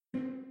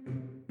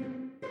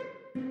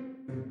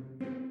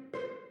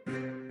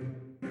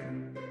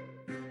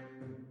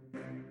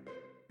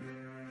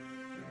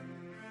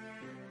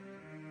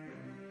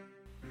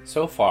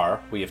So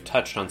far, we have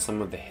touched on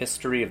some of the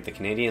history of the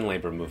Canadian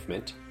labour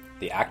movement,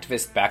 the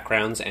activist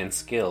backgrounds and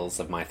skills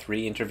of my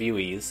three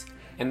interviewees,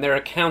 and their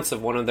accounts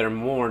of one of their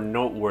more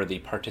noteworthy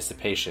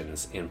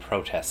participations in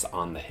protests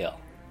on the Hill.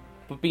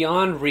 But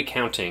beyond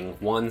recounting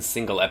one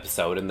single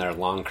episode in their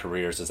long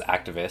careers as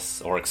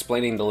activists or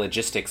explaining the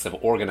logistics of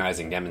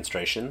organizing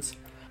demonstrations,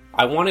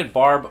 I wanted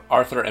Barb,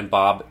 Arthur, and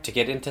Bob to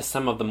get into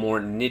some of the more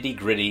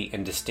nitty-gritty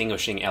and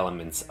distinguishing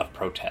elements of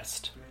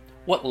protest.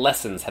 What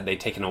lessons had they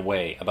taken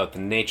away about the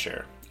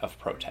nature of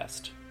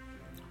protest?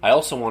 I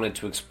also wanted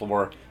to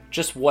explore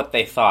just what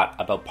they thought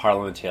about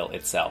Parliament Hill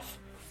itself.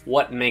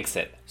 What makes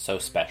it so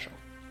special?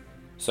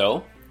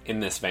 So, in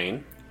this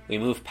vein, we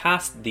move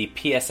past the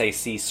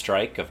PSAC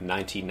strike of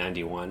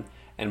 1991,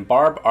 and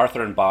Barb,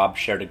 Arthur, and Bob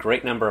shared a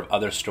great number of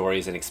other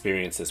stories and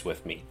experiences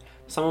with me,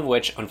 some of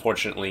which,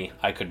 unfortunately,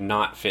 I could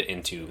not fit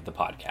into the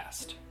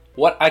podcast.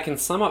 What I can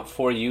sum up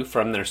for you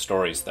from their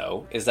stories,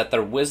 though, is that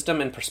their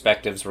wisdom and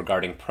perspectives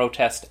regarding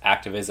protest,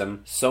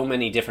 activism, so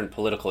many different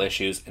political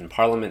issues, and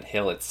Parliament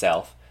Hill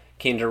itself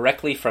came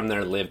directly from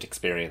their lived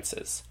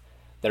experiences.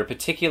 Their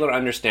particular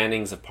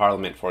understandings of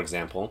Parliament, for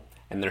example,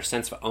 and their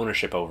sense of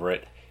ownership over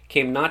it,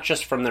 came not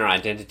just from their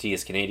identity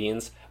as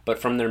Canadians, but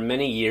from their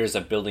many years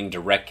of building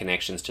direct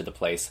connections to the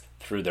place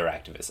through their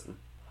activism.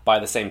 By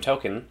the same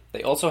token,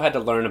 they also had to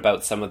learn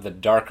about some of the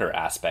darker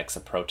aspects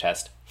of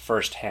protest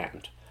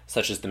firsthand,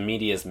 such as the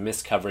media's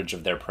miscoverage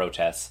of their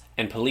protests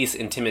and police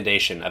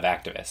intimidation of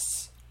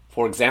activists.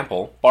 For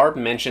example, Barb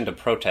mentioned a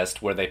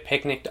protest where they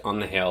picnicked on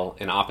the Hill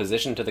in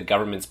opposition to the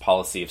government's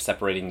policy of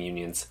separating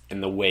unions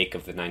in the wake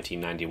of the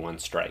 1991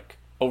 strike.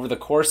 Over the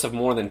course of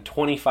more than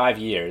 25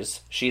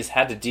 years, she has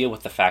had to deal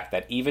with the fact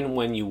that even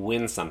when you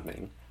win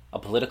something, a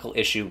political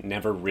issue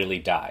never really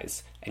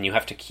dies, and you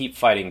have to keep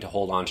fighting to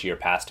hold on to your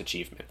past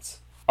achievements.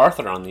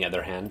 Arthur, on the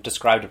other hand,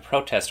 described a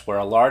protest where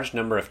a large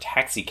number of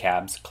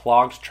taxicabs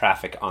clogged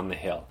traffic on the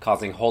Hill,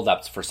 causing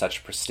hold-ups for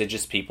such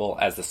prestigious people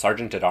as the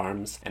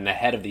Sergeant-at-Arms and the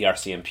head of the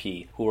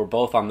RCMP, who were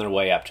both on their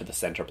way up to the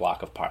centre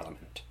block of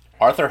Parliament.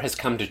 Arthur has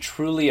come to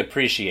truly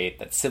appreciate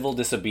that civil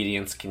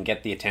disobedience can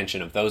get the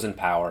attention of those in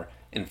power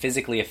and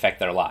physically affect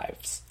their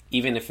lives,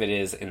 even if it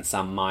is in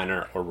some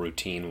minor or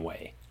routine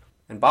way.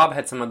 And Bob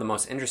had some of the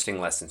most interesting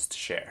lessons to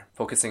share,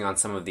 focusing on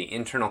some of the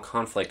internal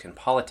conflict and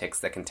politics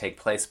that can take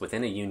place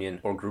within a union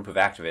or group of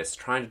activists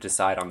trying to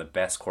decide on the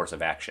best course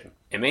of action.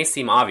 It may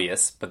seem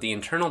obvious, but the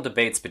internal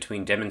debates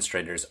between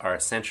demonstrators are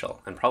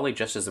essential and probably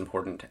just as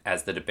important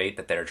as the debate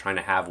that they are trying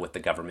to have with the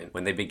government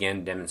when they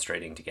begin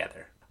demonstrating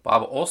together.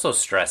 Bob also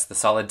stressed the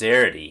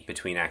solidarity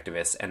between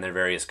activists and their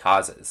various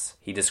causes.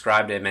 He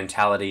described a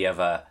mentality of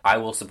I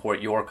will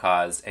support your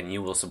cause and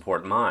you will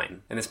support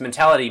mine. And this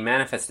mentality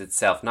manifests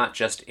itself not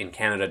just in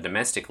Canada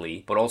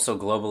domestically, but also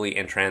globally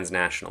and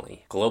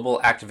transnationally.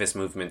 Global activist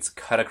movements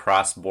cut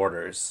across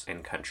borders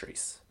and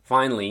countries.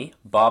 Finally,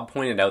 Bob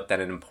pointed out that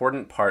an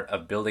important part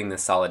of building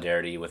this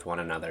solidarity with one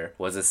another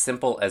was as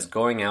simple as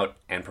going out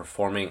and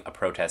performing a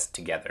protest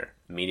together,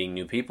 meeting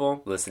new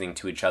people, listening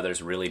to each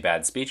other's really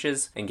bad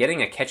speeches, and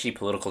getting a catchy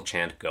political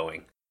chant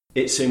going.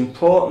 It's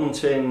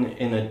important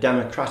in a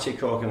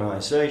democratic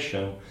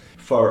organisation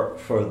for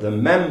the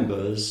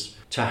members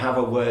to have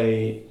a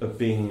way of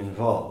being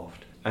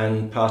involved.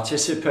 And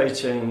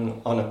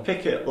participating on a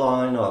picket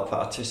line or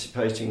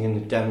participating in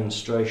a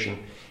demonstration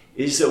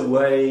is a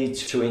way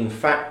to, in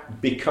fact,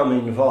 become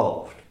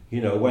involved.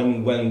 You know,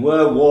 when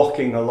we're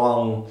walking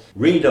along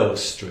Rideau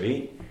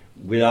Street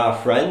with our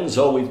friends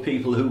or with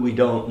people who we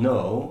don't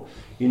know,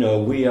 you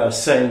know, we are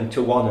saying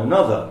to one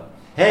another,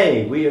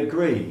 hey, we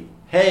agree.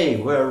 Hey,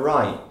 we're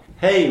right.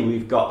 Hey,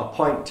 we've got a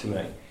point to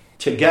make.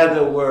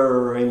 Together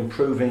we're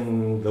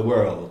improving the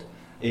world.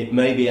 It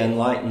may be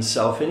enlightened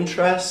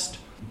self-interest,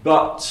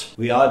 but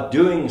we are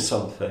doing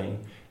something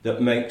that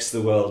makes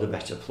the world a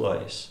better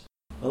place.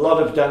 A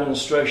lot of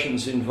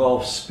demonstrations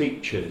involve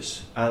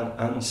speeches,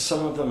 and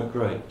some of them are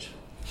great.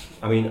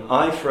 I mean,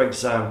 I, for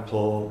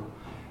example,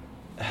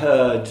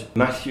 heard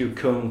Matthew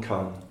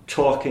Kuhnken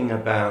talking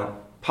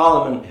about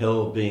Parliament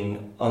Hill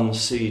being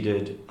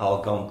unceded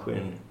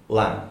Algonquin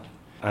land.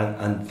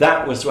 And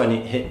that was when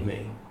it hit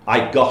me.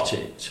 I got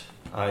it.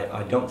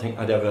 I don't think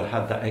I'd ever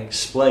had that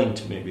explained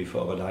to me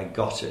before, but I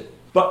got it.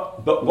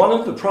 But one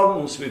of the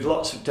problems with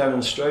lots of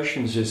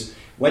demonstrations is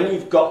when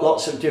you've got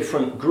lots of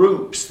different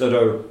groups that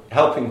are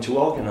helping to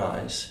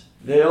organise,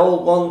 they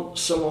all want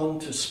someone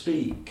to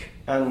speak,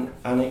 and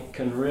it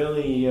can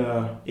really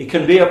it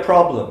can be a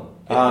problem.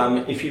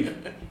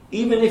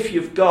 Even if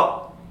you've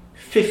got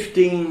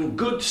 15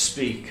 good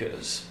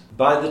speakers,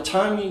 by the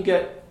time you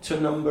get to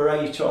number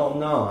 8 or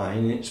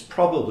 9, it's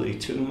probably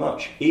too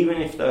much,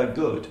 even if they're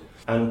good.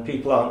 And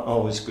people aren't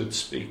always good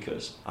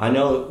speakers. I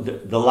know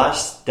that the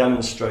last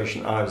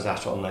demonstration I was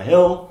at on the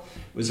Hill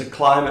was a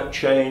climate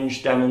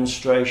change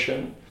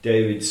demonstration.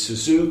 David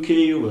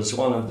Suzuki was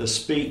one of the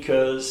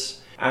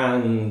speakers,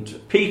 and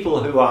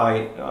people who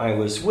I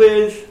was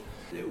with,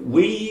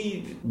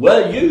 we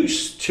were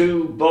used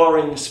to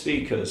boring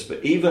speakers,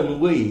 but even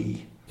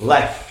we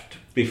left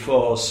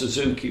before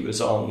Suzuki was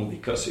on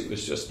because it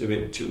was just a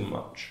bit too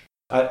much.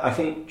 I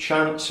think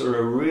chants are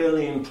a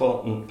really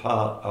important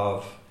part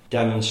of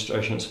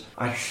demonstrations.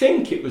 I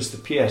think it was the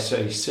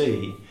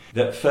PSAC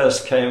that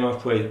first came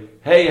up with,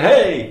 hey,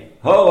 hey,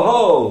 ho,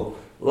 ho,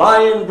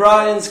 Lion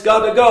Brian's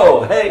gotta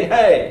go, hey,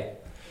 hey.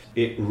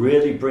 It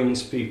really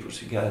brings people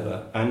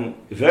together. And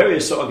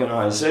various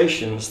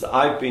organisations that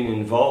I've been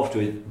involved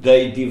with,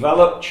 they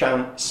develop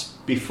chants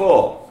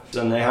before.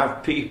 And they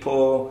have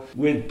people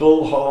with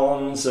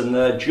bullhorns, and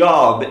their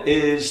job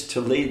is to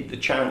lead the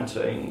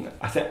chanting.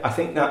 I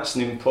think that's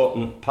an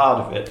important part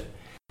of it.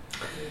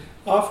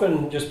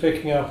 Often, just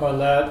picking up on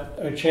that,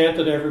 a chant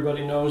that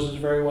everybody knows is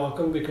very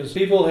welcome, because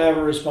people have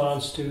a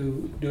response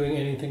to doing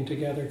anything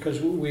together,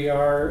 because we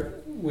are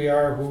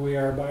who we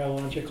are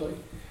biologically.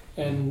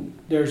 And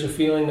there's a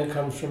feeling that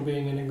comes from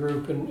being in a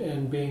group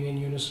and being in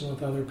unison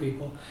with other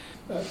people.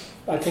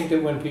 I think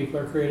that when people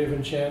are creative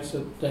in chants,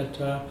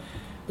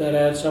 that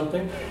adds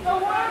something. The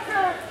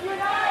workers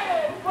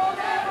united will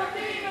never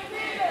be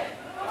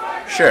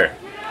defeated. Sure,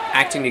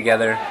 acting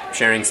together,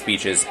 sharing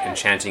speeches, and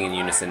chanting in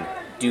unison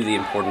do the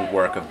important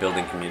work of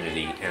building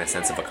community and a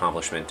sense of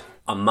accomplishment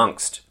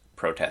amongst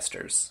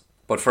protesters.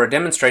 But for a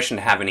demonstration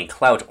to have any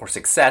clout or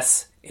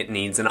success, it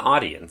needs an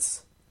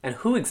audience. And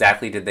who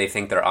exactly did they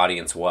think their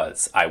audience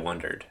was, I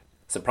wondered.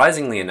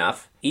 Surprisingly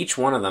enough, each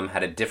one of them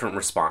had a different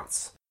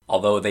response,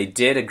 although they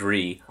did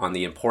agree on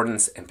the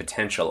importance and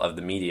potential of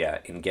the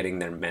media in getting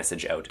their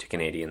message out to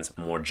Canadians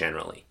more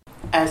generally.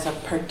 As a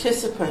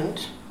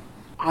participant,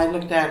 I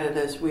looked at it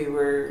as we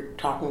were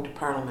talking to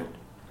Parliament,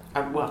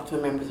 to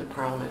the members of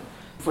Parliament,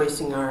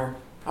 voicing our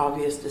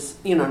obvious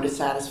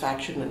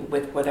dissatisfaction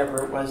with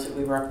whatever it was that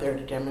we were up there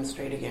to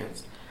demonstrate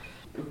against.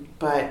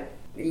 But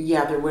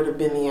yeah, there would have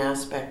been the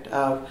aspect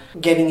of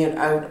getting it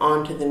out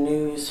onto the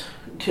news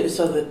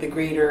so that the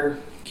greater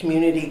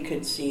community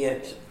could see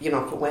it. If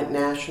it went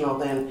national,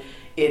 then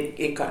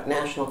it got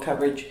national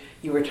coverage.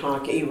 You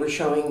were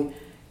showing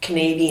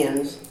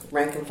Canadians,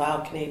 rank and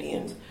file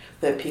Canadians,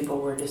 that people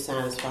were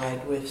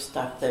dissatisfied with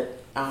stuff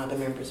that the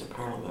members of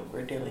Parliament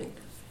were doing.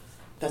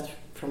 That's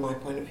from my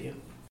point of view.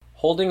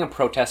 Holding a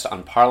protest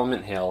on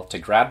Parliament Hill to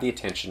grab the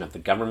attention of the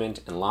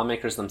government and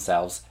lawmakers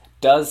themselves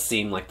does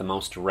seem like the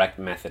most direct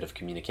method of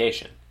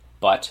communication.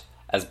 But,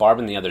 as Barb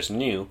and the others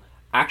knew,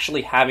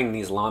 actually having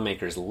these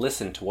lawmakers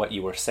listen to what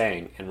you were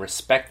saying and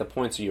respect the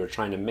points you were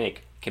trying to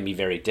make can be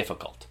very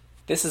difficult.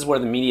 This is where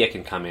the media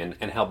can come in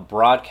and help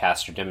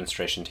broadcast your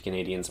demonstration to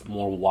Canadians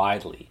more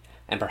widely,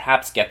 and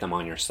perhaps get them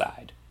on your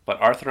side. But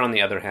Arthur, on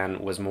the other hand,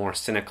 was more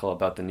cynical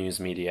about the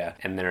news media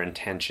and their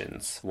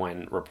intentions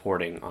when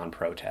reporting on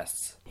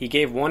protests. He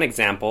gave one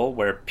example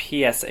where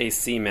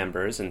PSAC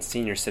members and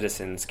senior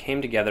citizens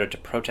came together to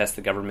protest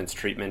the government's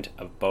treatment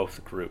of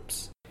both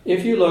groups.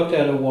 If you looked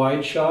at a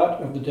wide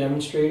shot of the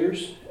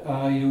demonstrators,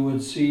 you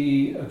would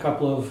see a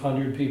couple of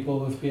hundred people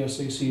with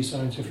PSAC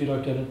signs. If you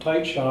looked at a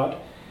tight shot,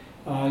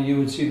 you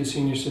would see the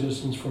senior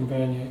citizens from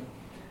Vanier.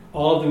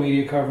 All of the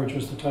media coverage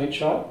was the tight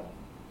shot.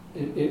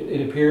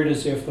 It appeared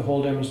as if the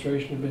whole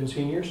demonstration had been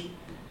seniors.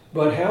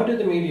 But how did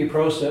the media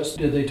process?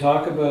 Did they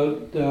talk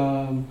about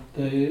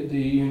the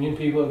union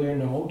people there?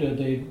 No. Did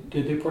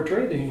they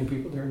portray the union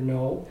people there?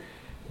 No.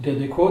 Did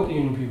they quote the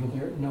union people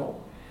there?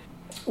 No.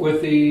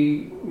 With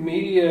the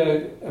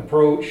media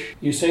approach,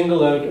 you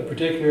single out a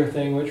particular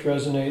thing which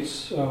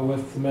resonates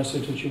with the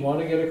message that you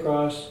want to get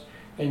across,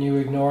 and you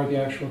ignore the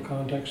actual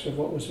context of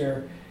what was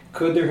there.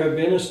 Could there have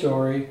been a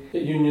story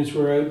that unions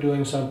were out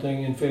doing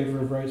something in favor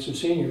of rights of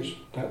seniors?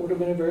 That would have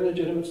been a very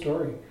legitimate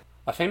story.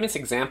 A famous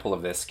example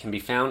of this can be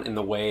found in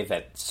the way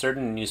that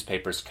certain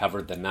newspapers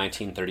covered the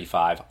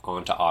 1935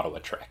 On to Ottawa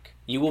trek.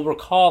 You will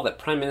recall that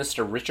Prime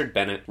Minister Richard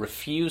Bennett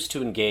refused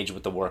to engage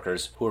with the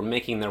workers who were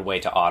making their way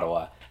to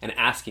Ottawa and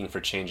asking for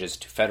changes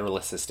to federal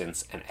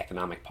assistance and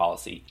economic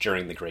policy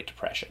during the Great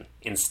Depression.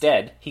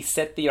 Instead, he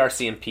set the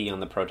RCMP on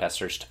the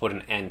protesters to put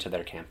an end to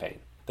their campaign.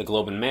 The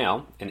Globe and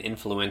Mail, an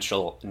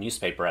influential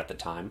newspaper at the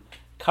time,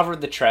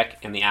 covered the trek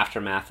and the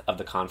aftermath of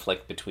the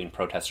conflict between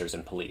protesters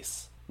and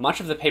police. Much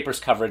of the paper's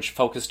coverage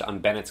focused on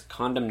Bennett's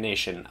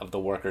condemnation of the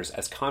workers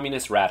as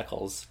communist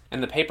radicals,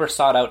 and the paper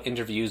sought out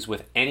interviews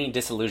with any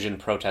disillusioned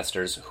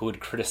protesters who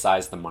would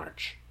criticize the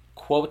march.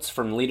 Quotes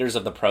from leaders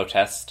of the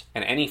protest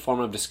and any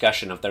form of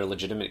discussion of their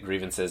legitimate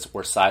grievances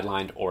were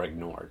sidelined or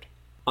ignored.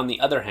 On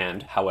the other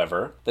hand,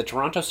 however, the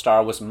Toronto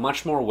Star was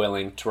much more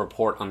willing to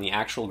report on the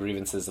actual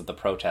grievances of the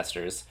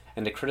protesters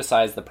and to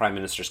criticize the Prime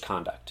Minister's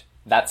conduct.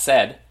 That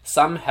said,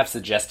 some have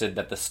suggested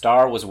that the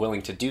Star was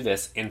willing to do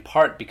this in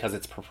part because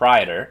its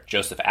proprietor,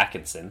 Joseph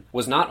Atkinson,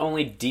 was not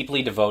only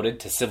deeply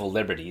devoted to civil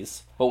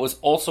liberties, but was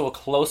also a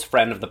close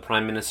friend of the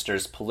Prime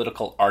Minister's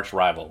political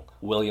arch-rival,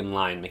 William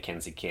Lyon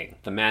Mackenzie King,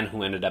 the man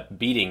who ended up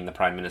beating the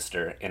Prime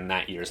Minister in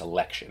that year's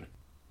election.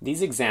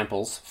 These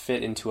examples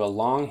fit into a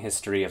long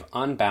history of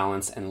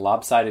unbalanced and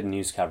lopsided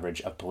news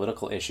coverage of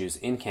political issues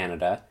in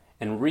Canada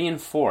and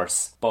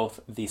reinforce both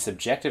the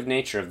subjective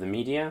nature of the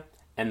media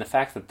and the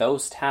fact that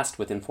those tasked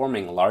with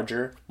informing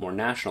larger, more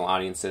national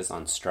audiences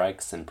on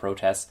strikes and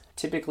protests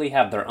typically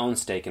have their own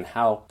stake in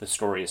how the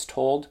story is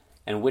told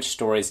and which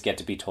stories get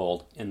to be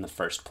told in the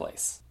first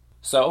place.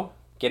 So,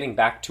 Getting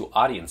back to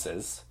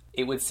audiences,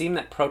 it would seem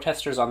that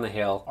protesters on the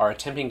Hill are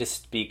attempting to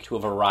speak to a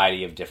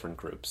variety of different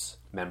groups: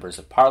 members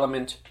of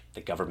Parliament,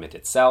 the government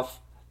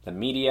itself, the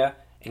media,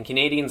 and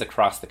Canadians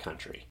across the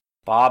country.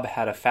 Bob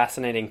had a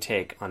fascinating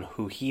take on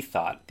who he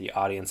thought the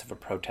audience of a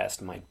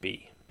protest might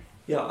be.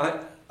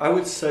 Yeah, I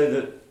would say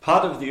that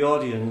part of the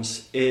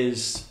audience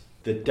is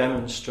the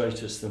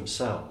demonstrators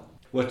themselves.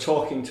 We're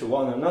talking to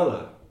one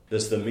another.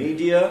 There's the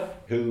media,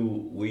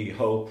 who we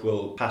hope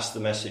will pass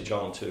the message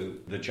on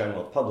to the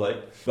general public,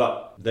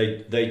 but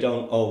they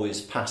don't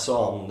always pass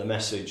on the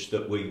message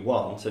that we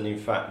want, and in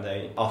fact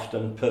they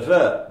often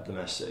pervert the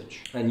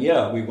message. And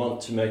yeah, we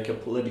want to make a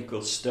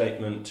political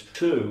statement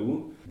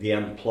to the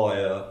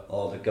employer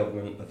or the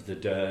government of the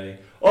day,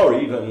 or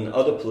even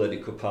other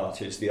political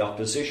parties, the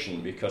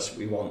opposition, because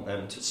we want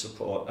them to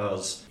support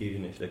us,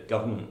 even if the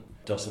government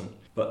doesn't.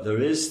 But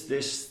there is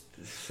this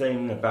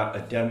thing about a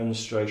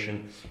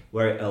demonstration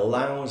where it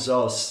allows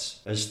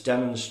us as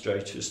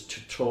demonstrators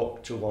to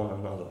talk to one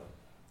another.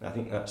 I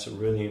think that's a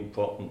really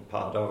important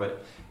part of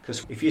it,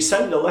 because if you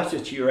send a letter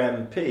to your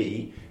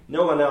MP,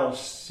 no one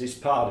else is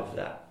part of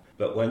that.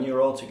 But when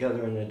you're all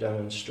together in a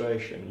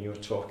demonstration, you're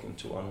talking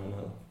to one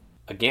another.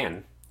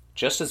 Again,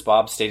 just as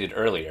Bob stated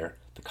earlier,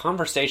 the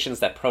conversations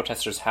that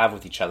protesters have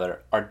with each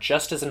other are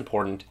just as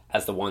important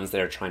as the ones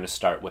they are trying to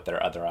start with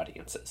their other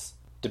audiences.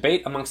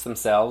 Debate amongst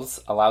themselves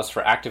allows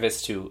for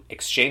activists to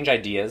exchange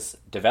ideas,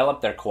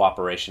 develop their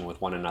cooperation with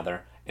one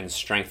another, and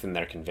strengthen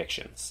their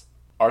convictions.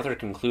 Arthur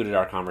concluded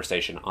our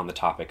conversation on the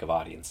topic of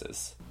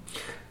audiences.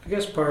 I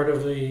guess part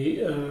of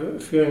the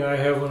feeling I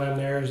have when I'm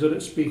there is that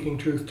it's speaking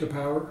truth to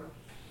power,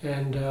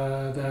 and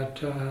that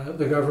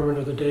the government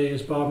of the day,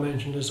 as Bob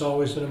mentioned, is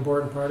always an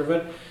important part of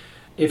it.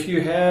 If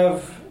you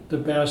have the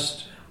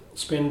best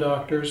spin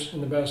doctors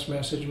and the best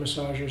message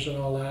massagers and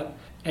all that,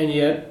 and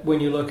yet when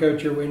you look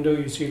out your window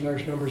you see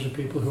large numbers of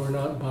people who are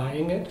not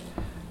buying it,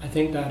 I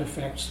think that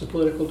affects the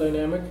political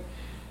dynamic.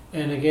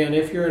 And again,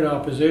 if you're in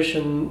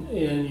opposition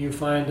and you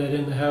find that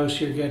in the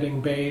House you're getting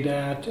bayed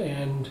at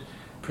and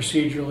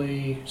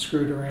procedurally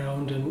screwed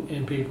around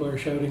and people are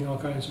shouting all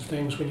kinds of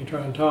things when you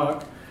try and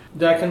talk,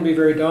 that can be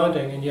very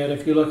daunting. And yet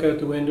if you look out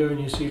the window and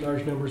you see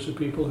large numbers of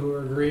people who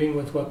are agreeing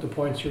with what the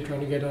points you're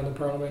trying to get on the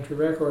parliamentary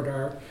record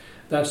are,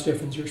 that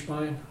stiffens your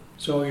spine.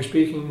 So you're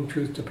speaking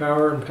truth to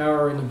power, and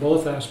power in the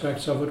both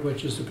aspects of it,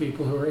 which is the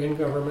people who are in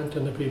government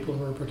and the people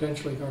who are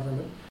potentially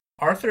government.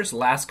 Arthur's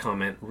last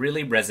comment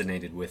really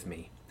resonated with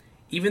me.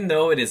 Even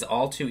though it is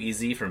all too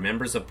easy for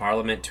members of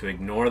Parliament to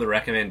ignore the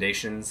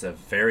recommendations of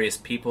various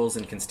peoples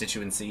and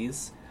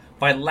constituencies,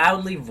 by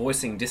loudly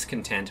voicing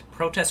discontent,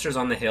 protesters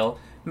on the Hill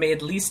may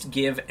at least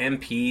give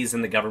MPs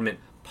and the government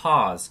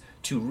pause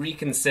to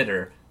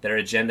reconsider their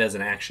agendas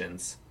and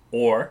actions.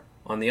 Or,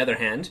 on the other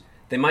hand,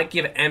 they might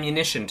give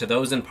ammunition to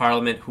those in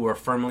Parliament who are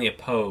firmly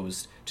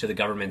opposed to the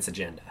government's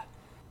agenda.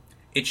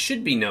 It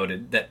should be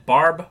noted that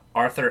Barb,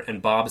 Arthur,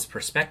 and Bob's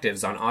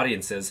perspectives on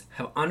audiences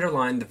have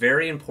underlined the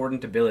very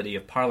important ability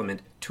of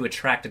Parliament to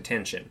attract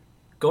attention.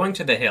 Going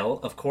to the Hill,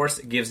 of course,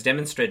 gives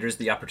demonstrators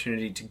the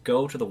opportunity to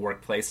go to the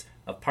workplace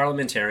of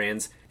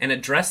parliamentarians and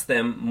address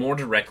them more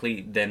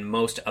directly than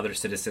most other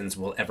citizens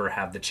will ever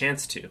have the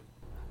chance to.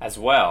 As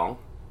well,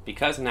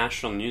 because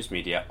national news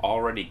media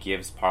already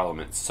gives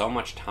Parliament so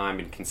much time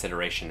and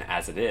consideration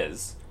as it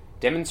is,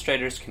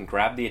 demonstrators can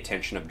grab the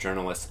attention of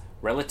journalists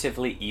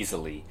relatively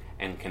easily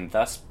and can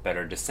thus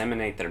better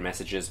disseminate their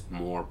messages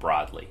more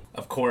broadly.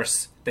 Of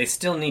course, they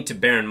still need to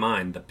bear in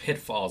mind the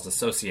pitfalls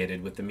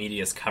associated with the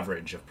media's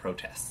coverage of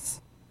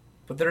protests.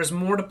 But there is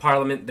more to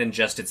Parliament than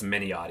just its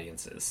many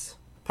audiences.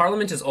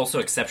 Parliament is also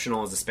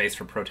exceptional as a space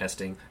for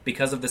protesting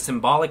because of the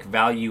symbolic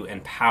value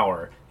and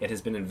power it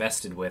has been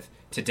invested with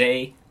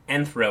today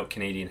and throughout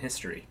Canadian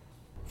history.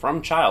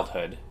 From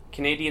childhood,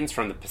 Canadians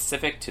from the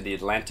Pacific to the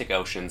Atlantic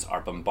Oceans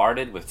are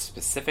bombarded with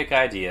specific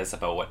ideas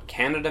about what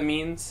Canada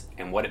means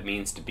and what it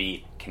means to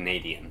be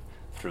Canadian,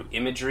 through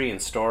imagery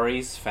and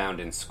stories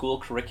found in school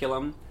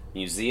curriculum,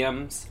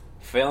 museums,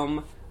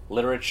 film,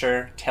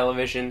 literature,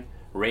 television,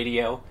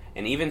 radio,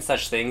 and even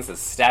such things as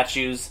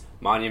statues,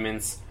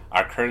 monuments,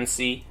 our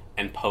currency,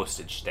 and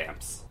postage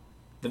stamps.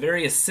 The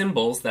various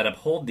symbols that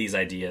uphold these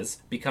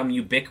ideas become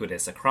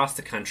ubiquitous across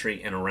the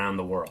country and around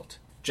the world.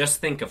 Just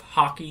think of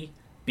hockey,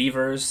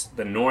 beavers,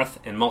 the North,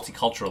 and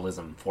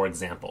multiculturalism, for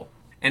example.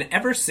 And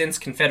ever since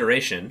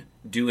Confederation,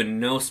 due in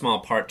no small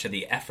part to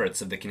the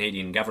efforts of the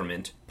Canadian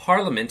government,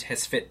 Parliament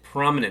has fit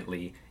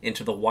prominently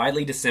into the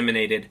widely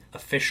disseminated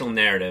official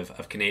narrative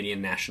of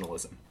Canadian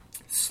nationalism.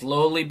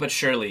 Slowly but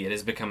surely it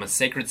has become a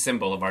sacred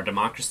symbol of our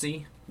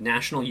democracy,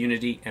 national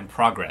unity, and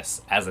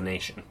progress as a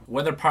nation.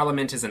 Whether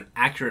Parliament is an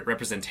accurate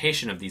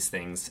representation of these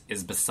things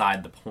is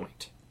beside the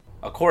point.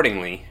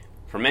 Accordingly,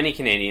 for many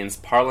Canadians,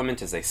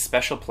 Parliament is a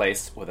special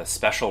place with a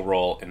special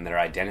role in their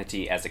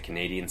identity as a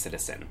Canadian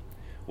citizen,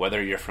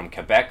 whether you're from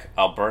Quebec,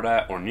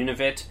 Alberta, or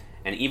Nunavut,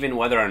 and even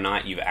whether or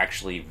not you've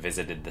actually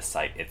visited the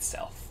site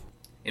itself.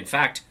 In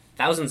fact,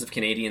 thousands of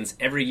Canadians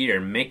every year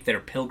make their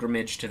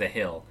pilgrimage to the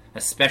Hill,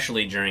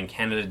 especially during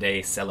Canada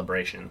Day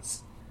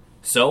celebrations.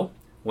 So,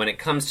 when it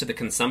comes to the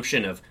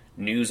consumption of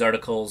news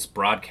articles,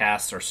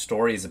 broadcasts, or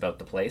stories about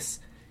the place,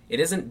 it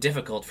isn't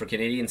difficult for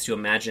Canadians to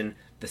imagine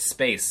the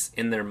space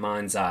in their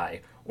mind's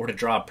eye, or to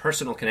draw a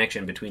personal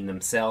connection between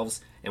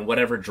themselves and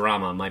whatever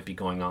drama might be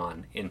going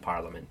on in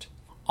Parliament.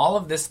 All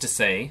of this to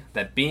say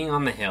that being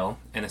on the Hill,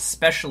 and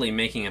especially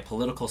making a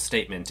political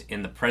statement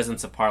in the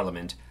presence of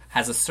Parliament,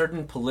 has a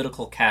certain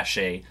political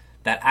cachet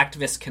that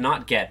activists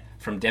cannot get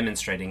from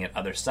demonstrating at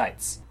other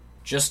sites.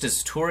 Just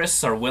as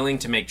tourists are willing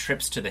to make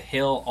trips to the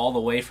Hill all the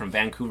way from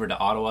Vancouver to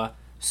Ottawa,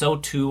 so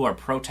too are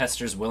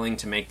protesters willing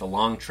to make the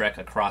long trek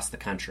across the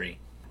country.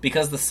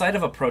 Because the site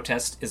of a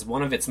protest is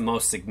one of its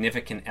most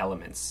significant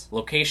elements.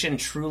 Location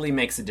truly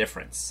makes a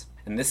difference,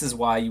 and this is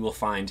why you will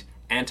find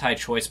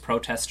anti-choice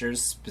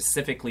protesters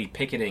specifically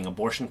picketing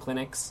abortion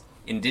clinics,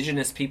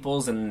 Indigenous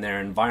peoples and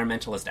their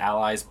environmentalist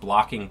allies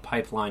blocking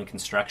pipeline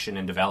construction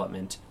and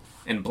development,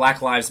 and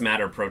Black Lives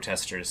Matter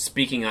protesters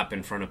speaking up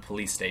in front of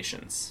police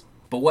stations.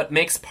 But what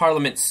makes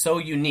Parliament so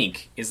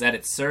unique is that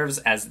it serves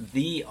as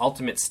the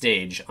ultimate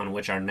stage on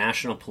which our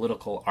national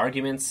political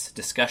arguments,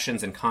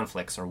 discussions, and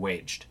conflicts are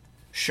waged.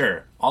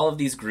 Sure, all of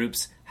these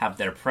groups have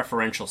their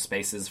preferential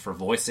spaces for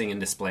voicing and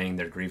displaying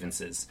their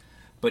grievances,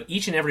 but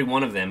each and every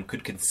one of them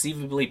could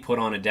conceivably put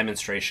on a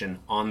demonstration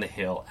on the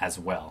Hill as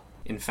well.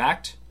 In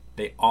fact,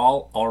 they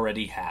all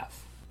already have.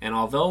 And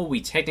although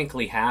we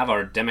technically have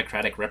our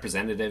democratic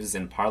representatives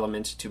in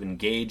Parliament to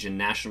engage in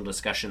national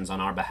discussions on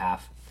our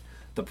behalf,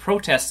 the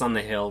protests on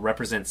the Hill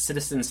represent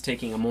citizens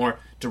taking a more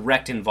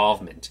direct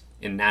involvement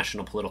in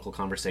national political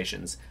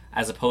conversations,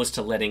 as opposed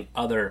to letting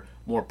other,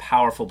 more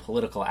powerful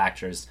political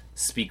actors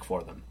speak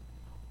for them.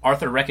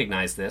 Arthur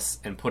recognized this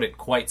and put it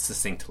quite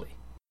succinctly.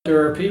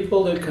 There are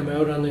people that come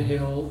out on the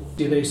Hill,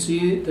 they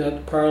see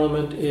that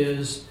Parliament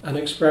is an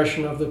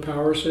expression of the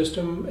power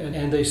system,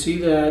 and they see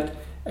that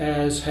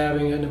as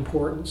having an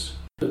importance.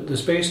 The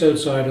space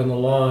outside on the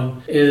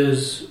lawn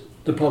is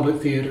the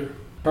public theatre.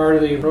 Part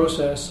of the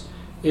process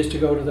is to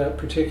go to that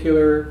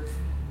particular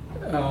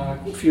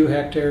few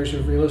hectares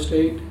of real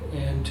estate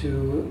and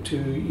to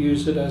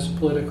use it as a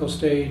political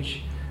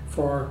stage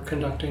for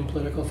conducting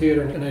political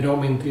theatre. And I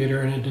don't mean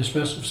theatre in a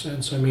dismissive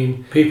sense. I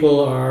mean people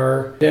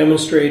are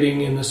demonstrating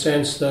in the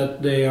sense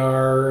that they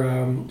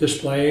are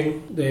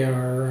displaying, they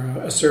are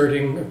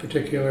asserting a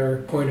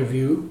particular point of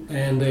view,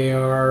 and they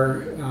are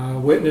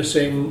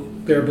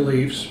witnessing their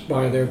beliefs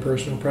by their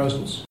personal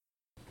presence.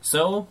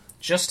 So,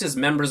 just as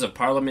members of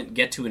Parliament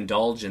get to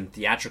indulge in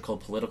theatrical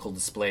political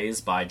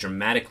displays by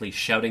dramatically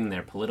shouting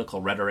their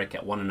political rhetoric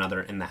at one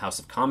another in the House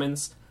of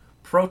Commons,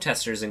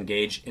 protesters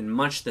engage in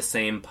much the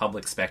same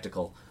public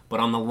spectacle, but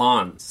on the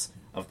lawns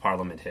of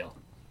Parliament Hill.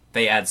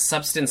 They add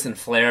substance and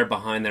flair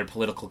behind their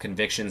political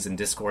convictions and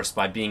discourse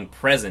by being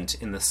present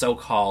in the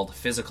so-called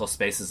physical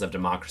spaces of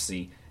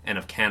democracy and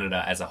of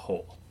Canada as a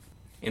whole.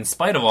 In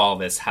spite of all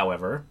this,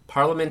 however,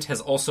 Parliament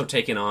has also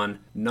taken on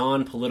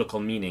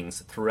non-political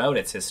meanings throughout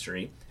its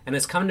history, and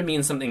has come to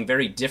mean something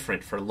very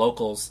different for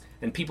locals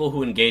and people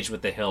who engage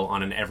with the Hill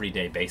on an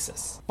everyday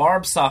basis.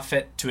 Barb saw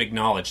fit to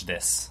acknowledge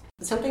this.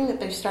 Something that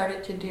they've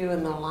started to do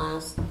in the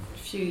last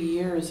few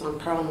years on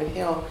Parliament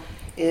Hill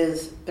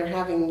is they're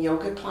having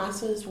yoga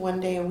classes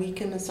one day a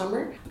week in the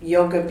summer.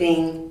 Yoga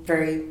being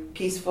very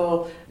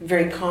peaceful,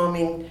 very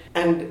calming,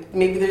 and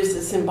maybe there's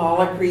a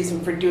symbolic reason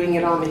for doing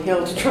it on the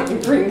Hill to try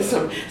and bring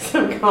some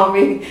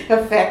calming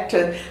effect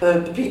to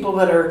the people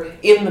that are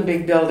in the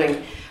big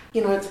building.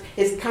 You know,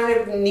 it's kind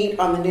of neat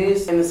on the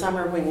news in the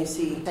summer when you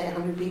see, say,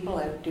 100 people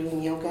out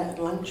doing yoga at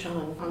lunch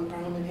on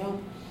Parliament Hill.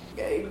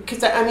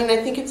 Because, I mean, I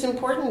think it's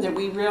important that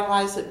we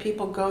realize that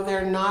people go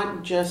there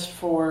not just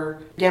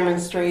for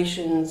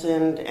demonstrations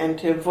and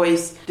to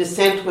voice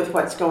dissent with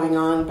what's going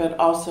on, but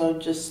also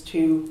just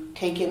to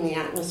take in the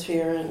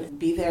atmosphere and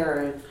be there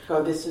and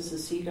go, this is the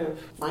seat of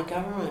my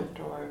government,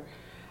 or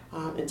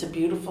it's a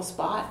beautiful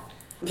spot.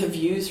 The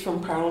views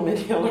from Parliament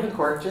Hill are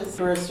gorgeous.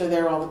 Tourists are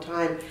there all the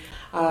time.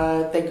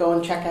 They go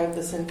and check out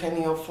the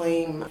Centennial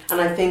Flame.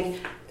 And I think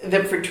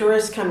that for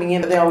tourists coming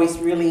in, they always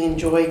really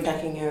enjoy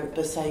checking out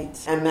the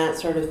sites and that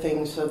sort of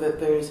thing, so that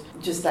there's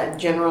just that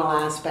general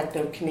aspect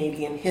of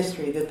Canadian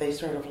history that they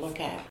sort of look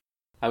at.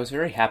 I was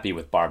very happy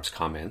with Barb's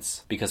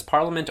comments, because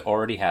Parliament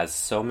already has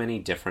so many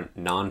different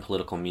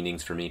non-political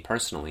meanings for me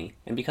personally,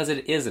 and because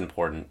it is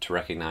important to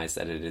recognize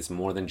that it is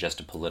more than just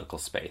a political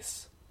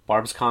space.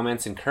 Barb's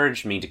comments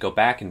encouraged me to go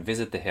back and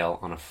visit the Hill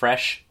on a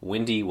fresh,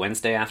 windy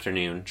Wednesday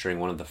afternoon during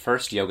one of the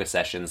first yoga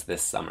sessions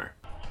this summer.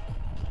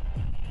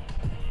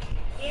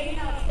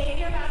 Inhale, stay in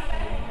your back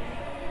bend.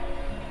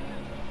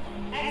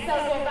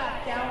 Exhale, go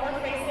back,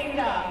 downward facing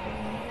dog.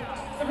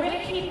 So we're going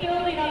to keep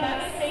building on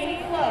that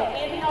same flow.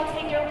 Inhale,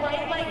 take your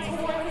right leg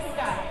towards the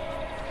sky.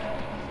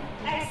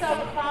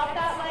 Exhale, crop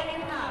that leg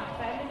in half,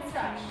 bend and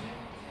stretch.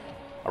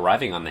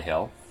 Arriving on the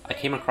Hill, I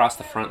came across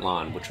the front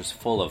lawn, which was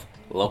full of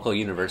local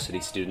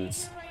university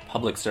students,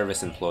 public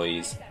service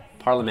employees,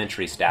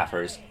 parliamentary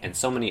staffers, and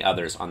so many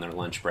others on their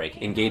lunch break,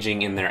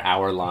 engaging in their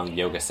hour-long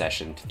yoga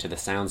session to the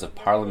sounds of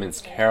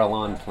Parliament's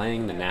carillon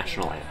playing the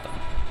national anthem.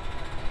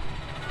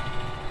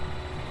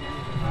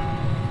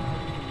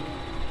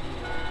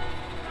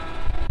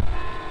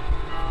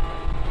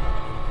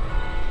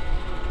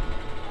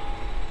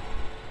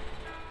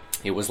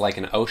 It was like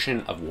an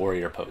ocean of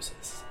warrior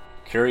poses.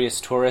 Curious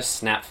tourists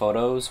snap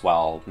photos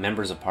while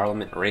members of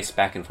Parliament race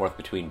back and forth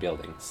between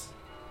buildings.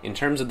 In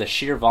terms of the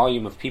sheer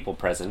volume of people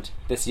present,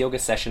 this yoga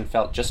session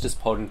felt just as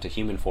potent to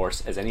human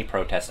force as any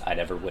protest I'd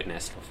ever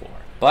witnessed before.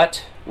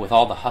 But, with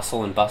all the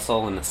hustle and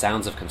bustle and the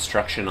sounds of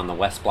construction on the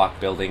West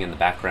Block building in the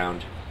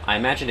background, I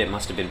imagine it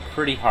must have been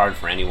pretty hard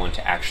for anyone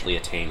to actually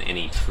attain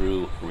any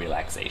true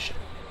relaxation.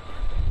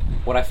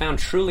 What I found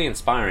truly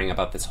inspiring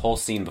about this whole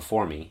scene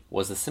before me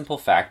was the simple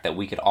fact that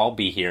we could all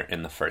be here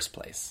in the first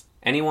place.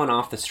 Anyone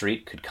off the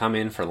street could come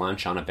in for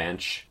lunch on a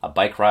bench, a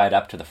bike ride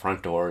up to the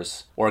front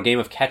doors, or a game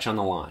of catch on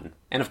the lawn.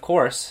 And of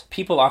course,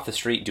 people off the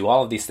street do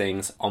all of these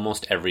things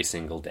almost every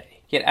single day.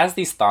 Yet as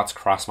these thoughts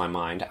crossed my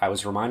mind, I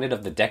was reminded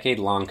of the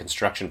decade-long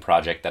construction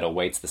project that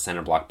awaits the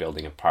Centre Block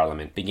building of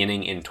Parliament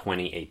beginning in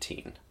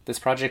 2018. This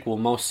project will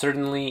most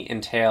certainly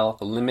entail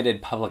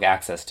limited public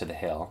access to the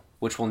hill,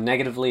 which will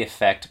negatively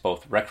affect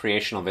both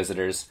recreational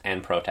visitors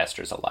and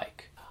protesters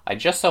alike. I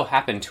just so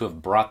happened to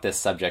have brought this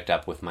subject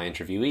up with my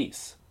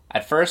interviewees.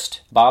 At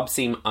first, Bob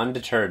seemed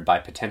undeterred by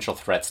potential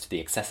threats to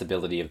the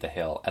accessibility of the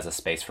hill as a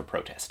space for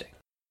protesting.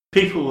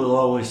 People will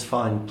always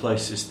find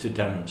places to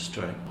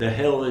demonstrate. The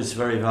hill is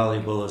very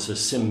valuable as a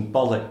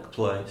symbolic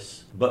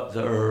place, but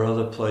there are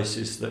other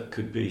places that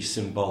could be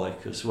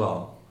symbolic as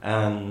well.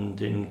 And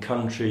in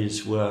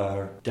countries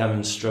where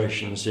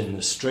demonstrations in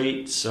the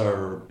streets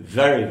are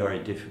very, very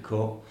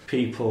difficult,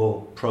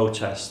 people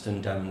protest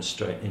and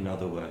demonstrate in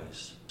other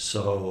ways.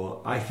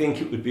 So I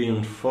think it would be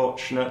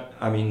unfortunate.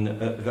 I mean,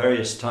 at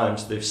various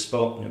times they've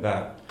spoken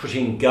about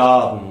putting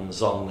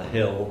gardens on the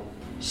hill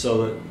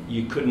so that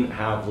you couldn't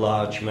have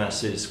large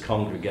masses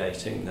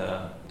congregating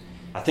there.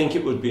 I think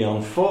it would be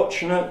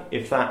unfortunate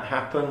if that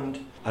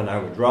happened, and I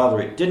would rather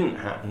it didn't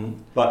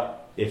happen,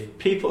 but if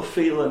people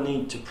feel a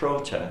need to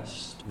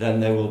protest, then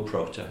they will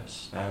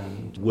protest.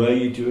 And where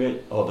you do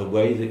it, or the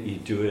way that you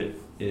do it,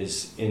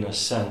 is in a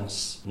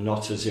sense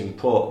not as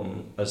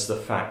important as the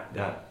fact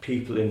that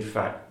people in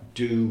fact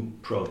do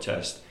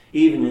protest,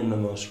 even in the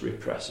most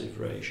repressive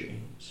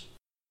regimes.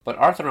 But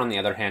Arthur, on the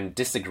other hand,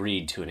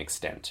 disagreed to an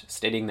extent,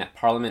 stating that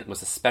Parliament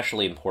was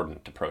especially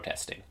important to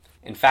protesting.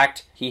 In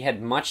fact, he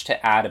had much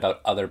to add about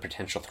other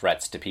potential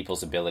threats to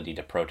people's ability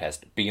to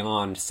protest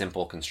beyond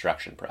simple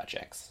construction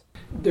projects.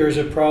 There's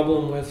a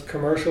problem with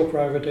commercial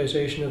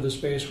privatization of the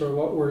space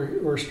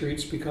where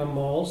streets become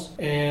malls,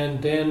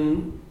 and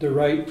then the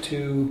right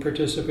to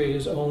participate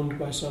is owned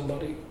by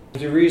somebody.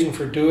 The reason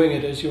for doing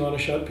it is you want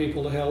to shut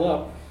people the hell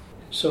up.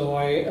 So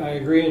I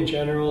agree in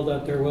general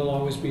that there will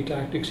always be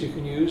tactics you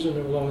can use and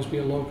there will always be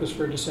a locus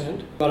for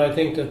dissent. But I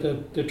think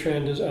that the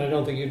trend is, and I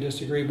don't think you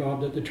disagree,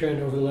 Bob, that the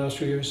trend over the last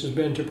few years has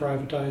been to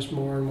privatize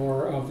more and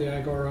more of the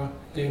agora,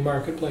 the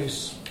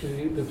marketplace,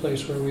 the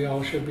place where we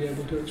all should be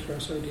able to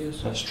express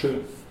ideas. That's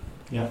true.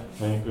 Yeah,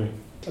 I agree.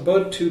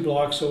 About 2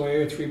 blocks away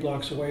or 3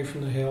 blocks away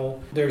from the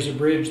hill, there's a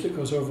bridge that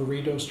goes over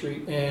Rideau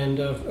Street, and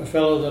a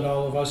fellow that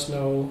all of us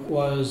know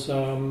was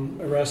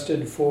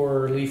arrested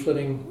for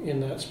leafleting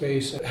in that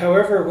space.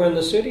 However, when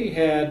the city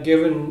had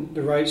given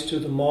the rights to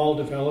the mall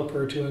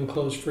developer to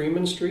enclose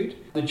Freeman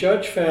Street, the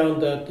judge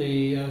found that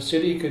the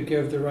city could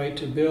give the right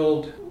to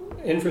build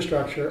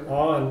infrastructure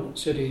on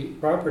city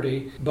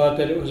property, but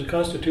that it was a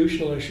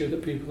constitutional issue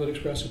that people could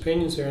express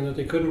opinions there and that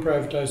they couldn't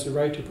privatize the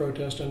right to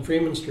protest on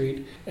Freeman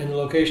Street, and the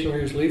location where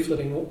he was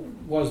leafleting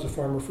was the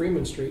former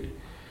Freeman Street.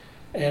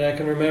 And I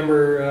can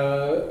remember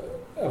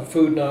a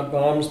Food Not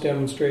Bombs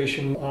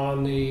demonstration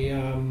on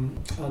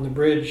the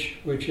bridge,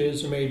 which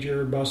is a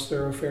major bus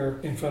thoroughfare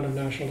in front of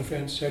National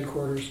Defence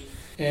Headquarters.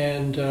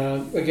 And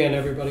again,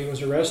 everybody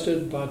was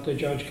arrested, but the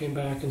judge came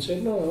back and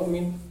said, no, I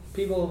mean,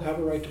 people have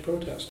a right to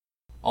protest.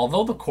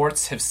 Although the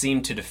courts have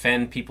seemed to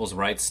defend people's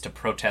rights to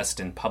protest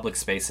in public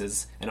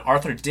spaces, and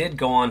Arthur did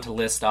go on to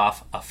list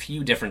off a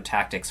few different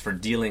tactics for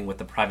dealing with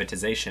the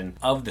privatization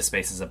of the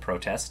spaces of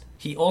protest,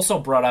 he also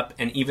brought up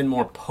an even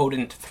more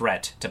potent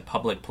threat to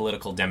public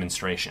political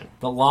demonstration: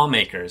 the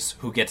lawmakers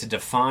who get to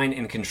define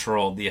and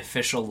control the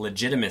official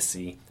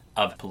legitimacy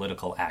of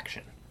political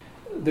action.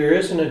 There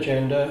is an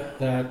agenda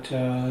that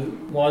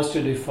wants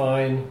to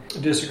define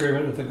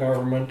disagreement with the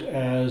government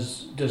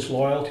as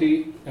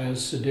disloyalty,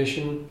 as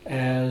sedition,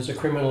 as a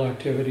criminal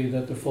activity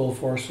that the full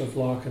force of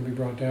law can be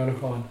brought down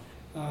upon.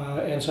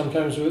 And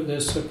sometimes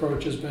this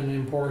approach has been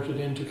imported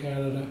into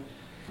Canada.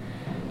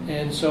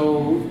 And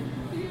so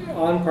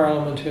on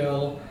Parliament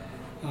Hill,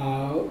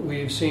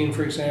 we've seen,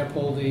 for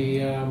example, the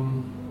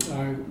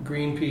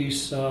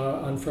Greenpeace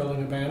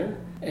unfurling a banner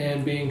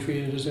and being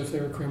treated as if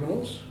they were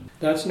criminals.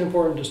 That's an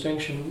important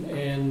distinction,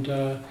 and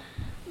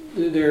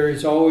there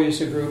is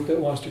always a group that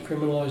wants to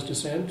criminalize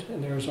dissent,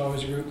 and there is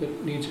always a group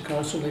that needs a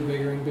constantly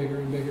bigger and bigger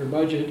and bigger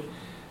budget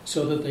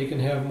so that they can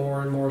have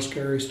more and more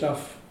scary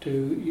stuff to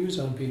use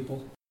on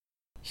people.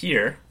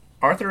 Here,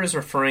 Arthur is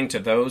referring to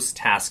those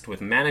tasked with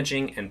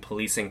managing and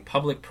policing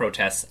public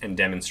protests and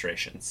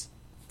demonstrations.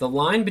 The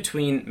line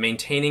between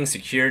maintaining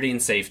security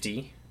and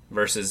safety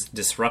versus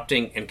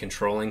disrupting and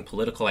controlling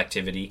political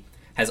activity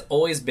has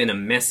always been a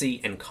messy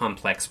and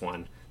complex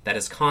one that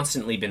has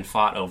constantly been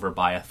fought over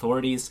by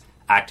authorities,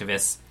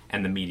 activists,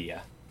 and the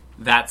media.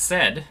 That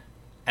said,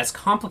 as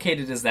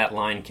complicated as that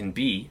line can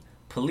be,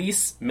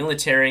 police,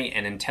 military,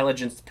 and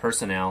intelligence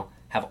personnel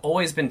have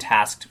always been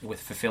tasked with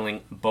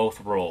fulfilling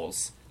both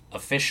roles,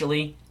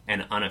 officially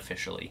and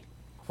unofficially.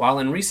 While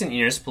in recent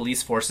years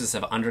police forces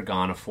have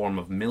undergone a form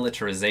of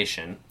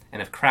militarization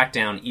and have cracked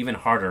down even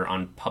harder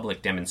on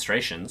public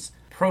demonstrations,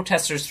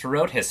 protesters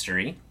throughout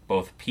history,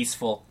 both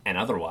peaceful and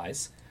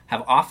otherwise,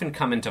 have often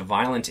come into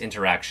violent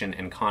interaction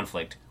and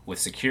conflict with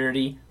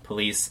security,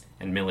 police,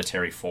 and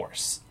military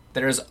force.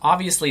 There is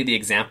obviously the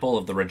example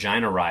of the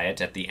Regina riot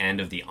at the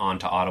end of the On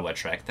to Ottawa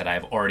trek that I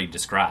have already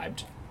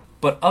described,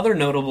 but other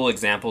notable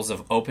examples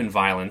of open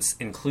violence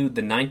include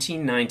the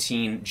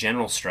 1919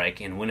 general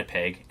strike in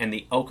Winnipeg and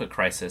the Oka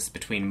crisis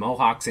between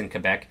Mohawks in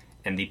Quebec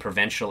and the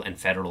provincial and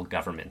federal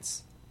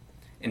governments.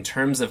 In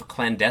terms of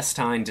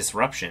clandestine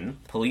disruption,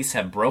 police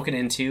have broken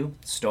into,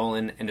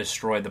 stolen, and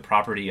destroyed the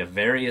property of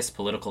various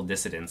political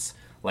dissidents,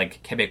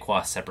 like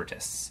Québécois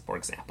separatists, for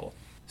example.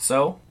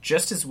 So,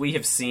 just as we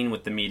have seen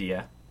with the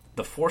media,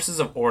 the forces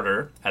of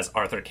order, as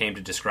Arthur came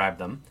to describe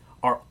them,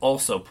 are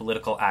also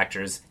political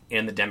actors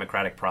in the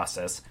democratic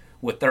process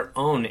with their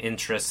own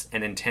interests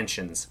and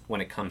intentions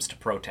when it comes to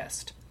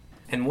protest.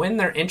 And when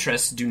their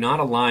interests do not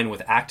align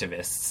with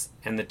activists,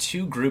 and the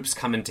two groups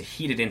come into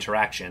heated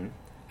interaction,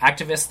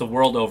 activists the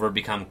world over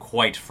become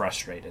quite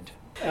frustrated.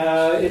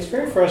 It's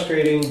very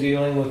frustrating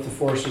dealing with the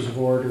forces of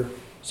order.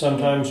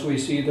 Sometimes we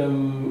see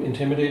them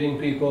intimidating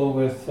people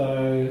with,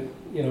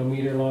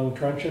 meter-long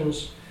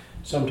truncheons.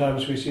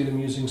 Sometimes we see them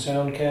using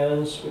sound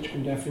cannons, which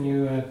can deafen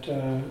you at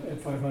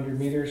 500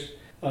 meters.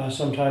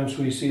 Sometimes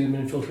we see them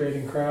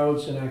infiltrating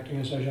crowds and acting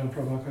as agents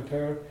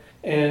provocateurs.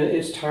 And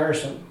it's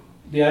tiresome.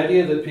 The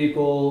idea that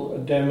people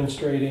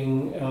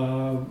demonstrating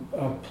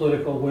a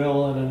political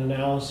will and an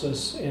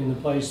analysis in the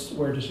place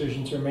where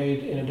decisions are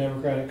made in a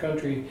democratic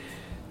country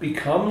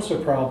becomes a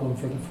problem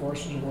for the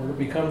forces of order,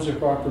 becomes a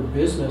proper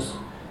business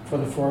for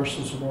the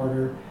forces of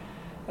order,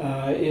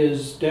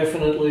 is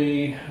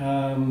definitely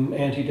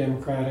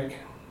anti-democratic.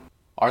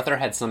 Arthur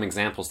had some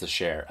examples to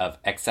share of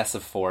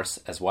excessive force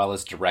as well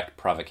as direct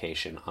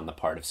provocation on the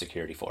part of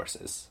security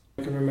forces.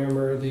 I can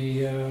remember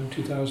the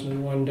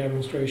 2001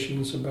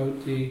 demonstrations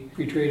about the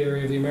Free Trade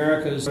Area of the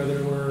Americas, where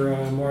there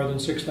were more than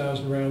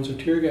 6,000 rounds of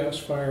tear gas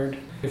fired.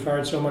 They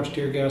fired so much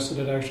tear gas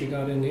that it actually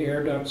got in the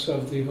air ducts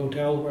of the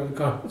hotel where the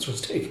conference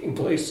was taking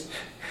place.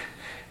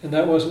 And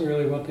that wasn't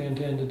really what they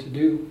intended to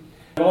do.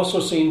 I've also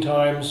seen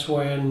times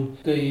when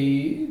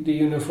the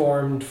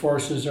uniformed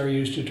forces are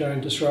used to try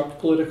and disrupt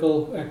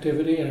political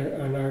activity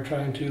and are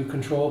trying to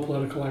control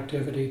political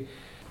activity.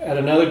 At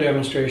another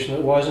demonstration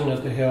that wasn't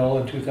at the Hill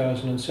in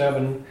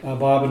 2007,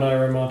 Bob and I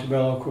were in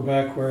Montebello,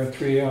 Quebec, where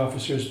 3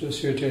 officers of the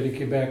Sûreté de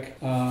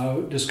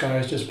Québec,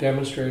 disguised as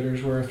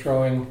demonstrators, were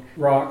throwing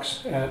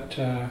rocks at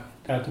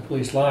the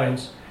police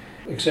lines.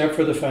 Except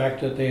for the fact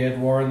that they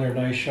had worn their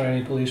nice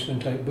shiny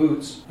policeman-type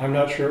boots, I'm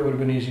not sure it would have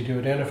been easy to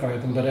identify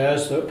them, but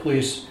as the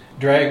police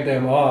dragged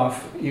them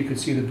off, you could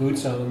see the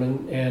boots on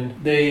them,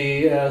 and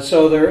they.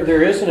 So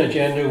there is an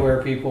agenda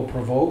where people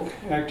provoke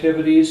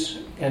activities,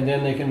 and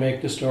then they can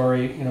make the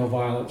story,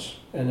 violence,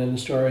 and then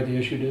the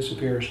issue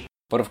disappears.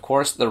 But of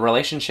course, the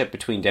relationship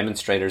between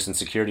demonstrators and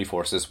security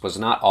forces was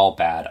not all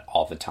bad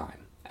all the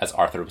time, as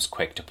Arthur was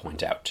quick to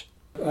point out.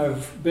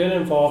 I've been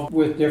involved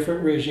with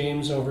different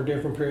regimes over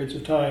different periods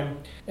of time,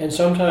 and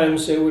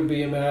sometimes it would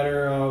be a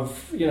matter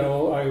of,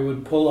 I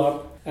would pull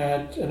up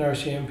at an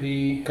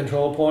RCMP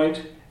control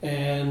point,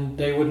 and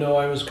they would know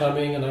I was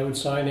coming, and I would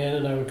sign in,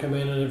 and I would come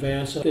in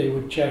advance, and they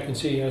would check and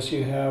see, yes,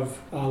 you have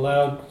a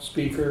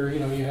loudspeaker, you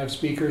have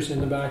speakers in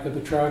the back of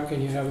the truck,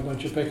 and you have a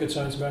bunch of picket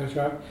signs in the back of the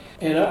truck.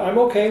 And I'm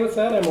okay with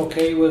that. I'm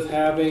okay with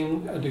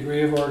having a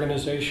degree of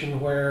organization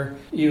where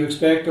you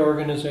expect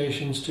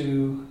organizations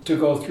to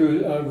go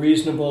through a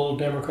reasonable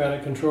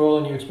democratic control,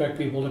 and you expect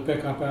people to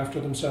pick up after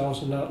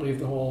themselves and not leave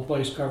the whole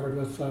place covered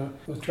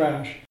with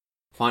trash.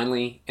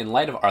 Finally, in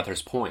light of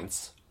Arthur's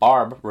points,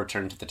 Barb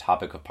returned to the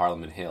topic of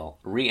Parliament Hill,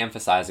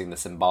 re-emphasizing the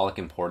symbolic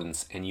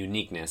importance and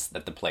uniqueness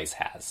that the place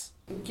has.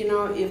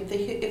 If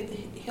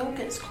the hill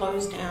gets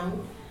closed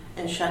down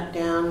and shut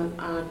down,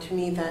 to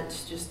me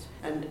that's just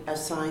a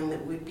sign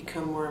that we've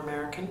become more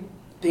American.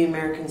 The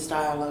American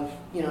style of,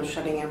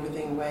 shutting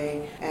everything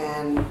away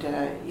and,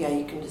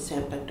 you can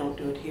dissent, but don't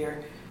do it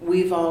here.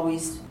 We've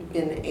always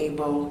been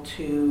able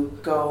to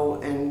go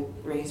and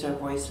raise our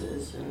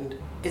voices, and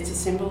it's a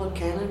symbol of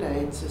Canada.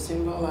 It's a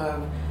symbol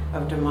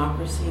of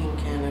democracy in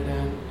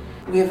Canada.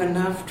 We have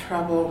enough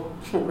trouble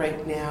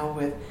right now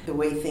with the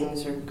way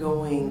things are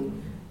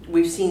going.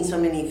 We've seen so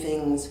many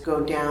things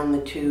go down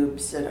the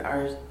tubes that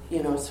are,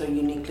 so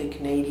uniquely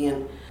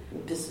Canadian.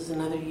 This is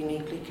another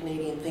uniquely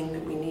Canadian thing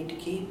that we need to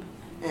keep,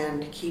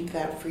 and to keep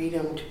that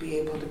freedom to be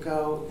able to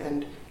go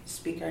and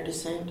speak our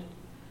dissent.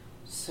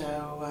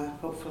 So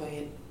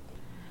hopefully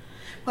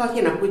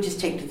we just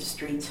take to the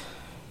streets.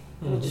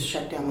 We'll just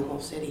shut down the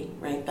whole city,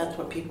 right? That's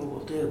what people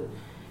will do.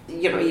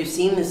 You've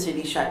seen the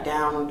city shut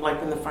down,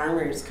 like when the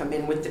farmers come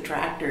in with the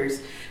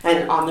tractors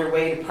and on their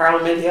way to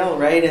Parliament Hill,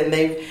 right? And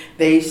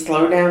they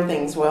slow down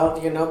things. Well,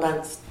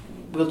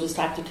 we'll just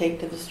have to take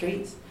to the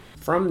streets.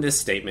 From this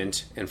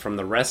statement, and from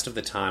the rest of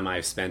the time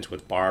I've spent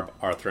with Barb,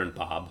 Arthur, and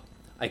Bob,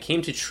 I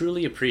came to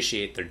truly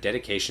appreciate their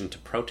dedication to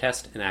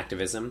protest and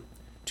activism,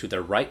 to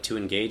their right to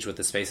engage with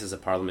the spaces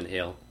of Parliament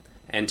Hill,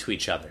 and to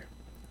each other.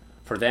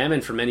 For them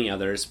and for many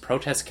others,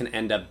 protest can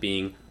end up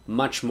being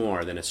much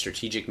more than a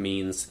strategic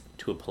means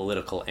to a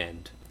political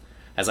end.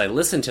 As I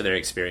listened to their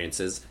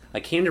experiences, I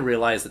came to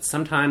realize that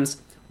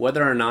sometimes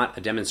whether or not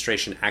a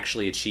demonstration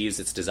actually achieves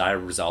its desired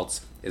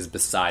results is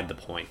beside the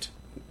point.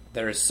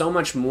 There is so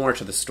much more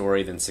to the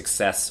story than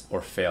success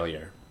or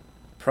failure.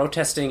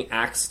 Protesting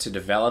acts to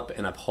develop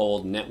and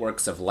uphold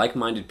networks of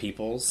like-minded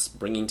peoples,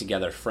 bringing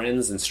together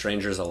friends and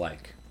strangers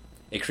alike.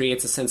 It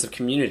creates a sense of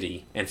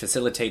community and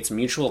facilitates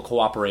mutual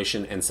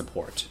cooperation and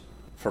support.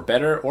 For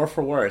better or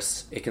for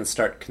worse, it can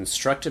start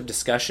constructive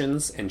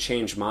discussions and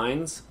change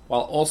minds,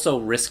 while also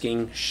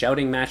risking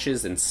shouting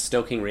matches and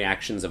stoking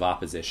reactions of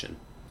opposition.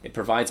 It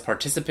provides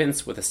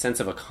participants with a sense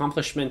of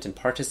accomplishment and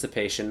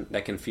participation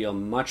that can feel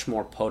much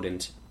more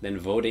potent than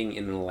voting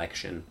in an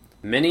election.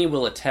 Many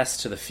will attest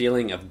to the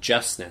feeling of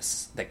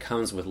justness that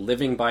comes with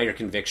living by your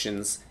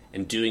convictions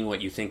and doing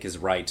what you think is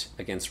right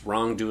against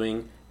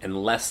wrongdoing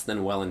and less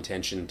than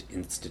well-intentioned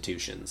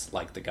institutions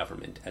like the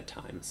government at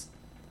times.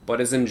 But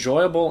as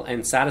enjoyable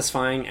and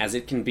satisfying as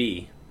it can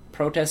be,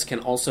 protest can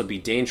also be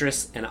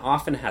dangerous and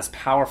often has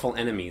powerful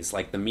enemies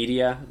like the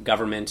media,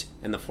 government,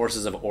 and the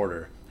forces of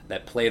order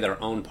that play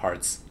their own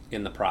parts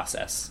in the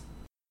process.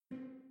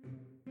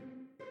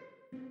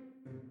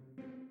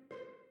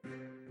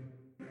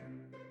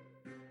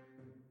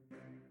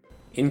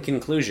 In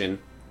conclusion,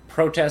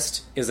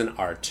 protest is an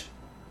art.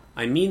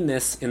 I mean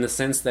this in the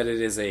sense that it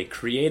is a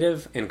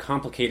creative and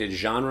complicated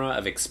genre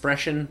of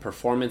expression,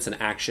 performance, and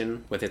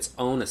action with its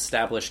own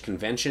established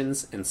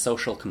conventions and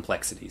social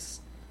complexities.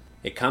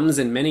 It comes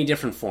in many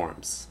different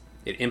forms.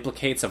 It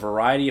implicates a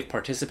variety of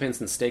participants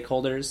and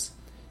stakeholders,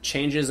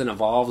 changes and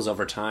evolves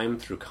over time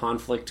through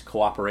conflict,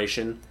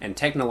 cooperation, and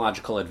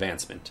technological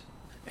advancement.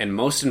 And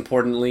most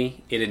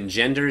importantly, it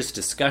engenders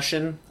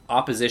discussion,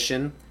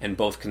 opposition, and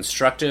both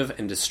constructive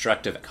and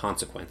destructive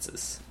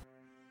consequences.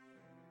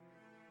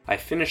 I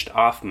finished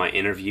off my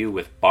interview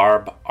with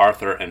Barb,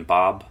 Arthur, and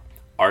Bob,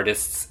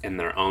 artists in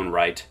their own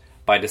right,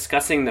 by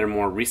discussing their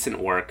more recent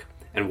work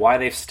and why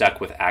they've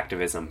stuck with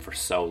activism for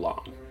so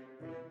long.